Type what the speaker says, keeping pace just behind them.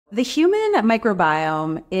The human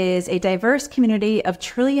microbiome is a diverse community of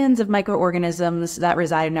trillions of microorganisms that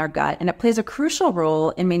reside in our gut, and it plays a crucial role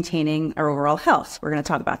in maintaining our overall health. We're going to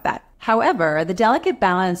talk about that. However, the delicate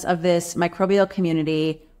balance of this microbial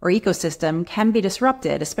community or ecosystem can be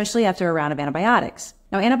disrupted, especially after a round of antibiotics.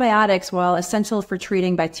 Now, antibiotics, while essential for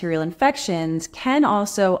treating bacterial infections, can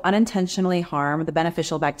also unintentionally harm the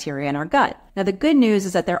beneficial bacteria in our gut. Now, the good news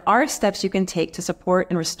is that there are steps you can take to support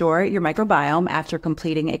and restore your microbiome after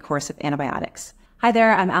completing a course of antibiotics. Hi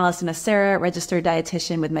there, I'm Alison Acerra, registered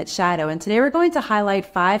dietitian with MedShadow, and today we're going to highlight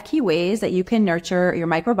 5 key ways that you can nurture your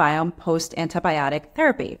microbiome post-antibiotic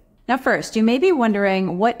therapy. Now, first, you may be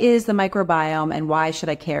wondering, what is the microbiome and why should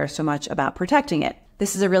I care so much about protecting it?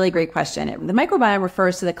 This is a really great question. The microbiome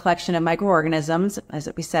refers to the collection of microorganisms, as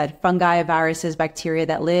we said, fungi, viruses, bacteria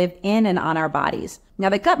that live in and on our bodies. Now,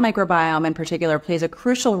 the gut microbiome in particular plays a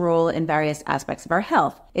crucial role in various aspects of our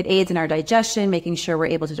health. It aids in our digestion, making sure we're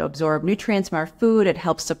able to absorb nutrients from our food. It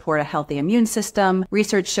helps support a healthy immune system.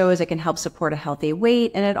 Research shows it can help support a healthy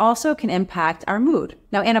weight, and it also can impact our mood.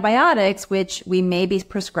 Now, antibiotics, which we may be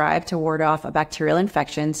prescribed to ward off a bacterial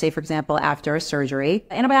infection, say, for example, after a surgery,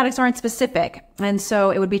 antibiotics aren't specific. And so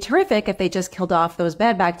it would be terrific if they just killed off those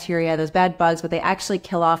bad bacteria, those bad bugs, but they actually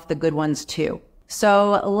kill off the good ones too.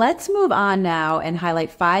 So let's move on now and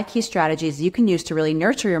highlight 5 key strategies you can use to really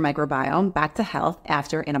nurture your microbiome back to health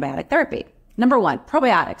after antibiotic therapy. Number 1,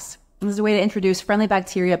 probiotics. This is a way to introduce friendly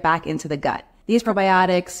bacteria back into the gut. These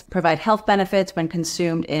probiotics provide health benefits when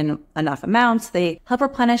consumed in enough amounts. They help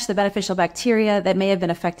replenish the beneficial bacteria that may have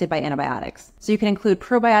been affected by antibiotics. So you can include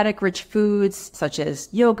probiotic-rich foods such as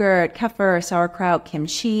yogurt, kefir, sauerkraut,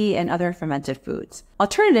 kimchi, and other fermented foods.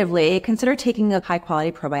 Alternatively, consider taking a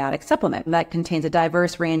high-quality probiotic supplement that contains a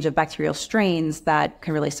diverse range of bacterial strains that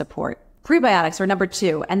can really support. Prebiotics are number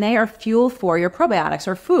 2, and they are fuel for your probiotics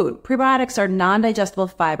or food. Prebiotics are non-digestible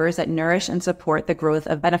fibers that nourish and support the growth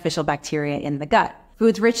of beneficial bacteria in the gut.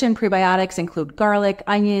 Foods rich in prebiotics include garlic,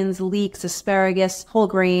 onions, leeks, asparagus, whole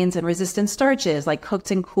grains, and resistant starches like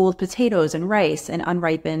cooked and cooled potatoes and rice, and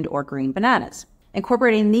unripened or green bananas.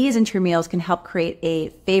 Incorporating these into your meals can help create a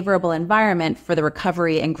favorable environment for the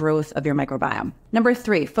recovery and growth of your microbiome. Number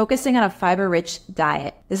 3, focusing on a fiber-rich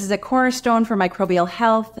diet. This is a cornerstone for microbial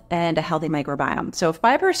health and a healthy microbiome. So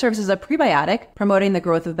fiber serves as a prebiotic, promoting the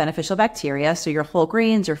growth of beneficial bacteria. So your whole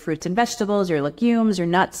grains, your fruits and vegetables, your legumes, your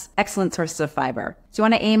nuts, excellent sources of fiber. So you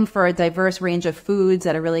want to aim for a diverse range of foods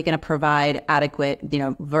that are really going to provide adequate,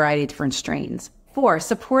 variety of different strains. 4,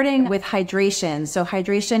 supporting with hydration. So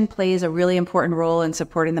hydration plays a really important role in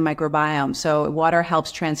supporting the microbiome. So water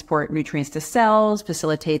helps transport nutrients to cells,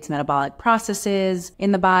 facilitates metabolic processes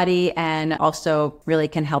in the body, and also really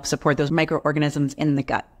can help support those microorganisms in the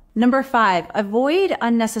gut. Number 5, avoid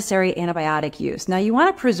unnecessary antibiotic use. Now, you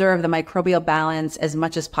want to preserve the microbial balance as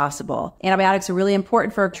much as possible. Antibiotics are really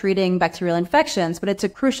important for treating bacterial infections, but it's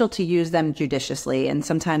crucial to use them judiciously, and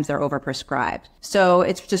sometimes they're overprescribed. So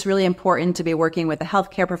it's just really important to be working with a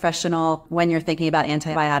healthcare professional when you're thinking about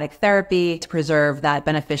antibiotic therapy to preserve that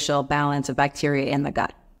beneficial balance of bacteria in the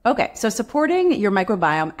gut. Okay, so supporting your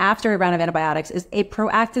microbiome after a round of antibiotics is a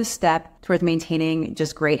proactive step towards maintaining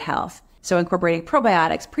just great health. So incorporating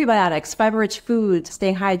probiotics, prebiotics, fiber-rich foods,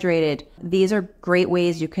 staying hydrated. These are great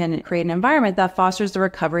ways you can create an environment that fosters the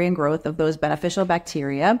recovery and growth of those beneficial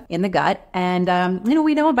bacteria in the gut. And,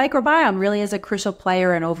 we know a microbiome really is a crucial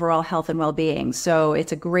player in overall health and well-being. So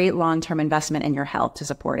it's a great long-term investment in your health to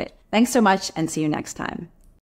support it. Thanks so much, and see you next time.